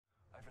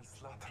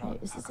Wait,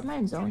 is this, am I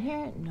in zone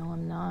here? No,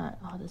 I'm not.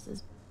 Oh, this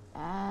is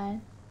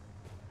bad.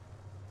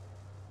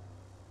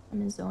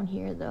 I'm in zone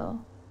here, though.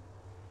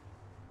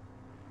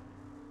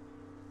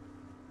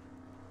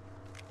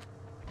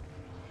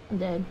 I'm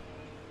dead.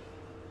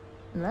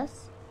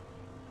 Unless...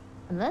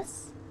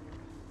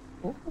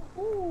 Oh, ho,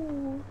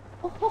 ho.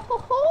 Oh, ho, ho,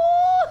 ho.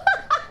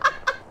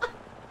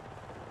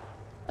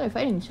 Oh, they're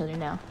fighting each other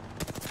now.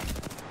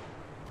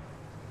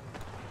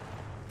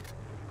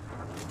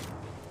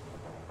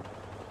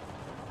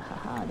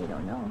 Haha, they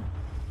don't know.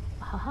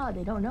 Haha,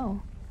 they don't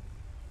know.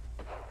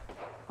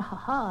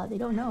 Haha, they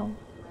don't know.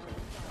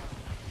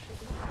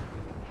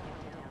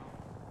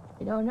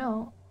 They don't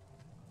know.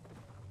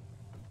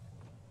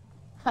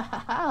 Ha ha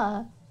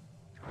ha!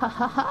 Ha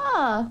ha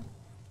ha!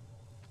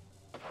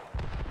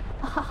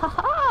 Ha ha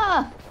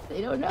ha!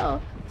 They don't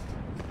know.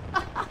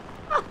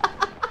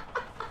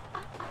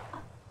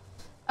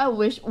 I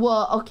wish.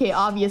 Well, okay,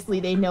 obviously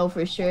they know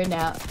for sure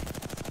now.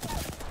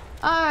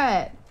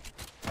 Alright.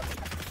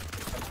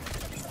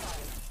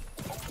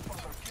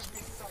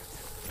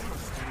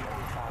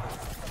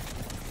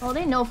 Well,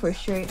 they know for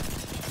sure.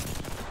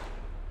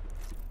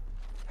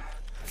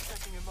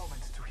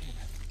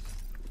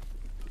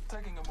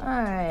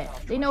 Alright,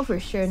 they know for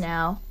sure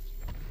now.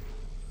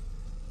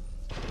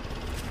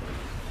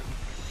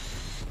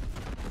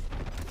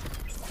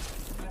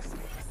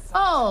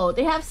 Oh,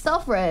 they have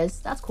self-res.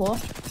 That's cool.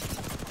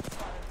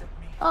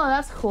 Oh,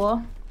 that's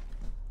cool.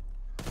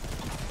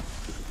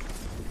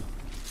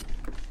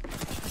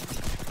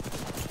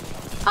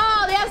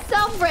 Oh, they have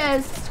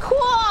self-res.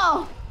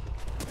 Cool!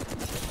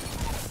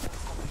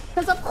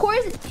 Because of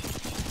course...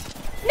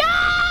 No!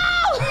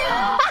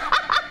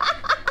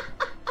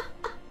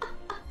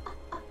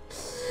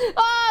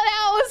 Oh,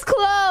 that was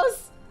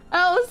close.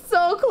 That was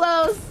so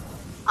close.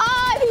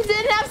 Oh, if he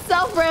didn't have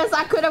self-res,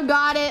 I could have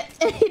got it.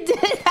 If he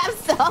didn't have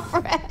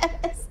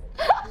self-res.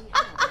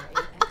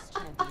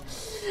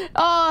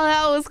 Oh,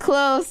 that was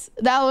close.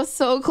 That was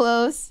so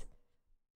close.